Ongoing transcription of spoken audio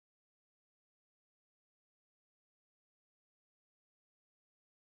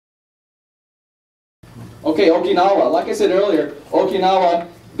Okay, Okinawa. Like I said earlier, Okinawa,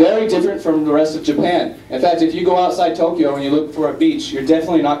 very different from the rest of Japan. In fact, if you go outside Tokyo and you look for a beach, you're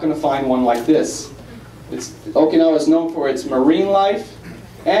definitely not going to find one like this. Okinawa is known for its marine life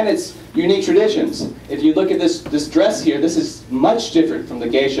and its unique traditions. If you look at this dress here, this is much different from the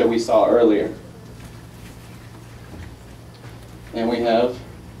geisha we saw earlier. And we have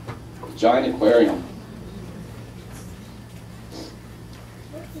a giant aquarium.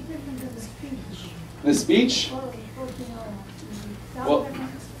 What's the difference of the speech? The speech? Well,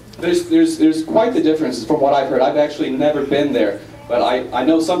 There's quite the difference from what I've heard. I've actually never been there, but I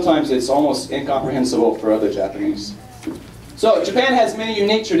know sometimes it's almost incomprehensible for other Japanese. So Japan has many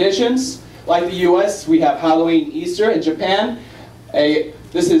unique traditions. Like the US, we have Halloween, Easter. In Japan,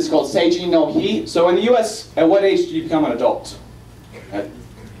 this is called Seiji no Hi. So in the US, at what age do you become an adult? At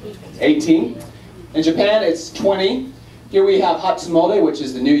 18. In Japan, it's 20. Here we have Hatsumode, which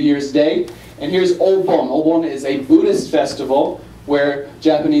is the New Year's Day. And here's Obon. Obon is a Buddhist festival where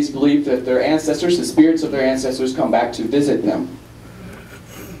Japanese believe that their ancestors, the spirits of their ancestors, come back to visit them.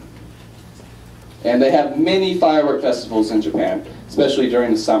 And they have many firework festivals in Japan, especially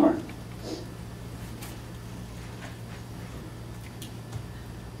during the summer.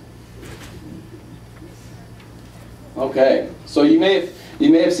 Okay, so you may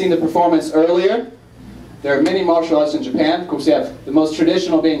have seen the performance earlier. There are many martial arts in Japan. Of course, we have the most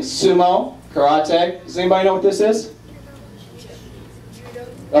traditional being sumo, karate. Does anybody know what this is?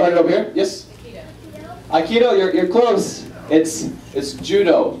 Oh, right over here? Yes? Aikido, you're close. It's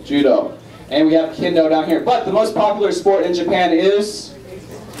judo. And we have kendo down here. But the most popular sport in Japan is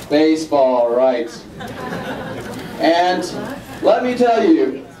baseball, right? And let me tell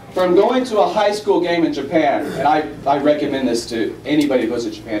you, from going to a high school game in Japan, and I recommend this to anybody who goes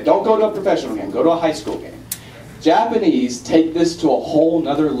to Japan, don't go to a professional game, go to a high school game. Japanese take this to a whole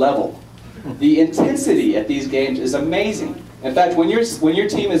nother level. The intensity at these games is amazing. In fact, when your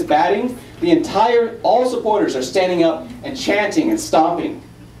team is batting, all supporters are standing up and chanting and stomping.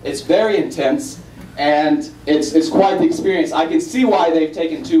 It's very intense, and it's quite the experience. I can see why they've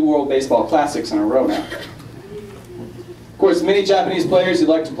taken 2 World Baseball Classics in a row now. Of course, many Japanese players who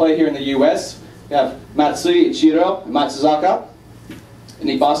like to play here in the U.S. We have Matsui, Ichiro, and Matsuzaka.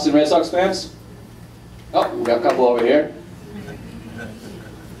 Any Boston Red Sox fans? Oh, we got a couple over here.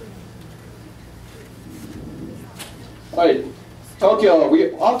 All right,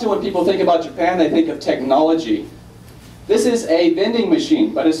 Tokyo. Often when people think about Japan, they think of technology. This is a vending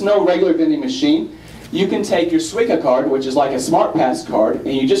machine, but it's no regular vending machine. You can take your Suica card, which is like a Smart Pass card,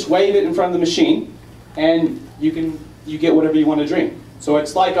 and you just wave it in front of the machine, and you get whatever you want to drink. So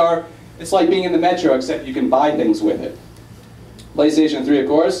it's like being in the metro, except you can buy things with it. PlayStation 3, of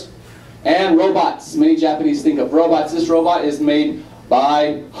course, and robots. Many Japanese think of robots. This robot is made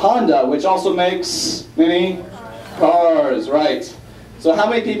by Honda, which also makes many cars, right? So how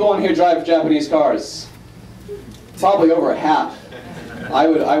many people in here drive Japanese cars? Probably over half. I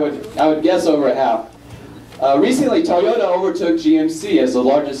would guess over half. Recently, Toyota overtook GMC as the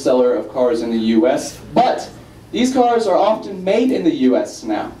largest seller of cars in the U.S., but these cars are often made in the U.S.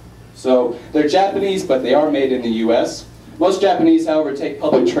 now. So they're Japanese, but they are made in the U.S. Most Japanese, however, take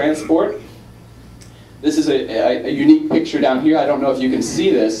public transport. This is a unique picture down here. I don't know if you can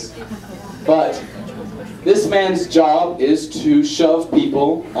see this, but this man's job is to shove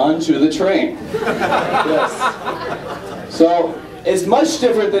people onto the train. Yes. So it's much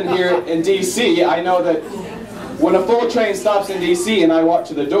different than here in D.C. I know that when a full train stops in D.C. and I walk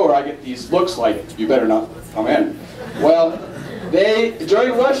to the door, I get these looks like, you better not come in. Well,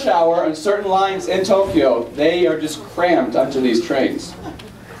 during rush hour on certain lines in Tokyo, they are just crammed onto these trains.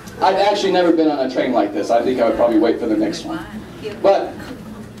 I've actually never been on a train like this. I think I would probably wait for the next one. But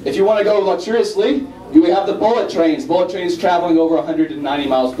if you want to go luxuriously, we have the bullet trains. Bullet trains traveling over 190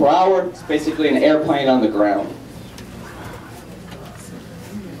 miles per hour. It's basically an airplane on the ground.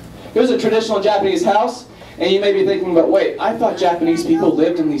 Here's a traditional Japanese house. And you may be thinking, but wait, I thought Japanese people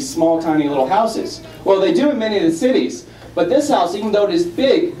lived in these small, tiny little houses. Well, they do in many of the cities. But this house, even though it is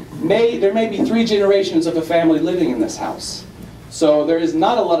big, there may be 3 generations of a family living in this house. So there is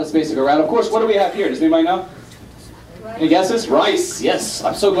not a lot of space to go around. Of course, what do we have here? Does anybody know? Any guesses? Rice. Yes.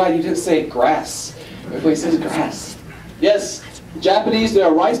 I'm so glad you didn't say grass. Everybody says grass. Yes. Japanese, there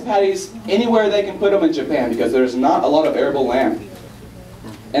are rice paddies anywhere they can put them in Japan because there's not a lot of arable land.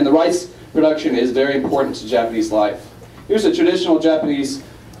 And the rice production is very important to Japanese life. Here's a traditional Japanese,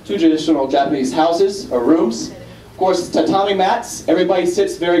 2 traditional Japanese houses or rooms. Of course, tatami mats. Everybody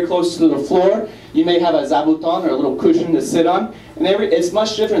sits very close to the floor. You may have a zabuton or a little cushion to sit on. And it's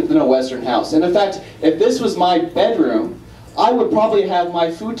much different than a Western house. And in fact, if this was my bedroom, I would probably have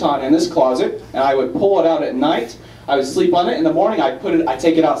my futon in this closet, and I would pull it out at night. I would sleep on it. In the morning, I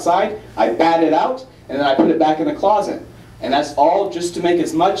take it outside, I bat it out, and then I put it back in the closet. And that's all just to make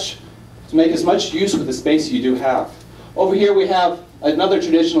as much use with the space you do have. Over here we have another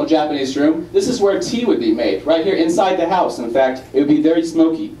traditional Japanese room. This is where tea would be made, right here inside the house. In fact, it would be very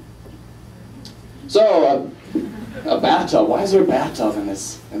smoky. So, a bathtub. Why is there a bathtub in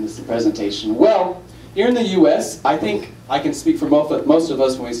this presentation? Well, here in the U.S., I think I can speak for most of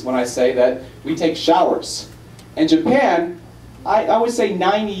us when I say that we take showers. In Japan, I would say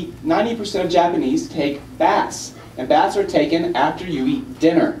 90% of Japanese take baths. And baths are taken after you eat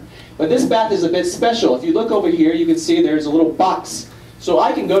dinner. But this bath is a bit special. If you look over here, you can see there's a little box. So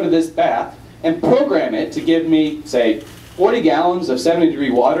I can go to this bath and program it to give me, say, 40 gallons of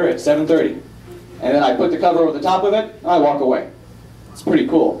 70-degree water at 7:30. And then I put the cover over the top of it, and I walk away. It's pretty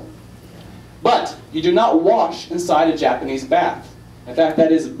cool. But you do not wash inside a Japanese bath. In fact,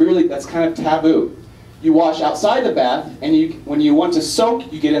 that's kind of taboo. You wash outside the bath, and when you want to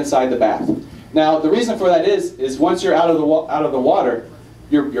soak, you get inside the bath. Now, the reason for that is once you're out of the water,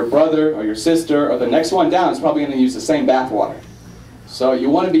 your brother or your sister or the next one down is probably going to use the same bath water. So you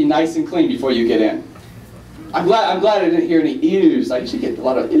want to be nice and clean before you get in. I'm glad I didn't hear any ews. I usually get a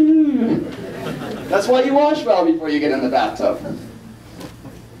lot of ew. That's why you wash well before you get in the bathtub.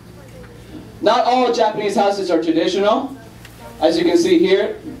 Not all Japanese houses are traditional. As you can see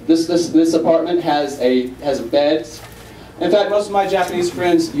here, this apartment has beds. In fact, most of my Japanese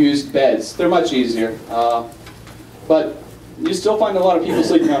friends use beds. They're much easier. But you still find a lot of people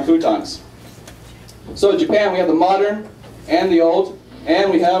sleeping on futons. So in Japan, we have the modern and the old,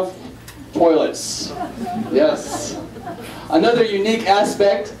 and we have toilets. Yes. Another unique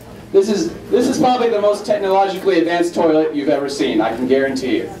aspect, this is probably the most technologically advanced toilet you've ever seen, I can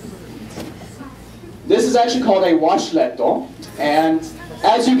guarantee you. This is actually called a washletto, and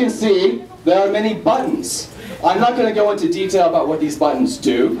as you can see, there are many buttons. I'm not going to go into detail about what these buttons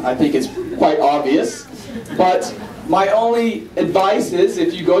do. I think it's quite obvious. But my only advice is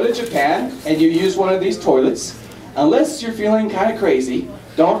if you go to Japan and you use one of these toilets, unless you're feeling kind of crazy,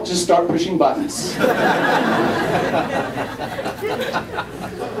 don't just start pushing buttons.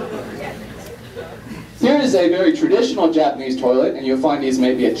 Here is a very traditional Japanese toilet, and you'll find these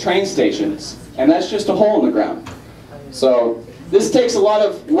maybe at train stations, and that's just a hole in the ground. So this takes a lot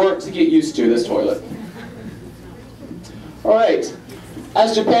of work to get used to, this toilet. Alright,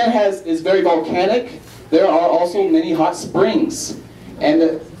 as Japan is very volcanic, there are also many hot springs.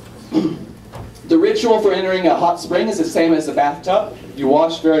 And the ritual for entering a hot spring is the same as a bathtub. You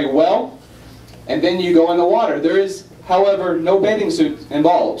wash very well, and then you go in the water. There is, however, no bathing suit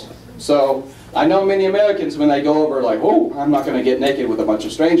involved. So I know many Americans, when they go over, like, oh, I'm not going to get naked with a bunch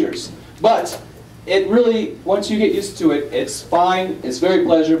of strangers. But it really, once you get used to it, it's fine, it's very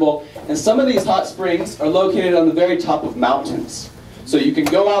pleasurable. And some of these hot springs are located on the very top of mountains. So you can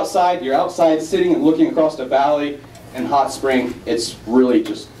go outside, you're outside sitting and looking across the valley and hot spring. It's really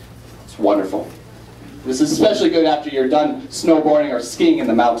just, it's wonderful. This is especially good after you're done snowboarding or skiing in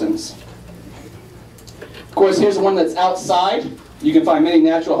the mountains. Of course, here's one that's outside. You can find many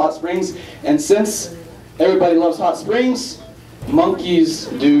natural hot springs. And since everybody loves hot springs, monkeys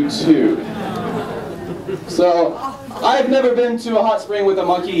do too. So, I've never been to a hot spring with a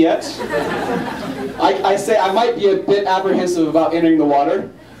monkey yet. I say I might be a bit apprehensive about entering the water,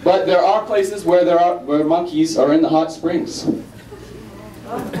 but there are places where monkeys are in the hot springs.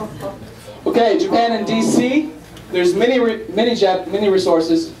 Okay, Japan and DC. There's many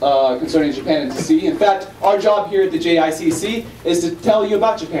resources concerning Japan and DC. In fact, our job here at the JICC is to tell you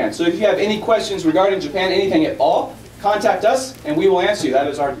about Japan. So if you have any questions regarding Japan, anything at all, contact us and we will answer you. That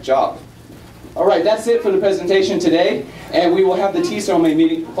is our job. Alright, that's it for the presentation today, and we will have the tea ceremony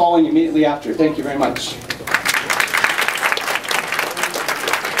meeting following immediately after. Thank you very much.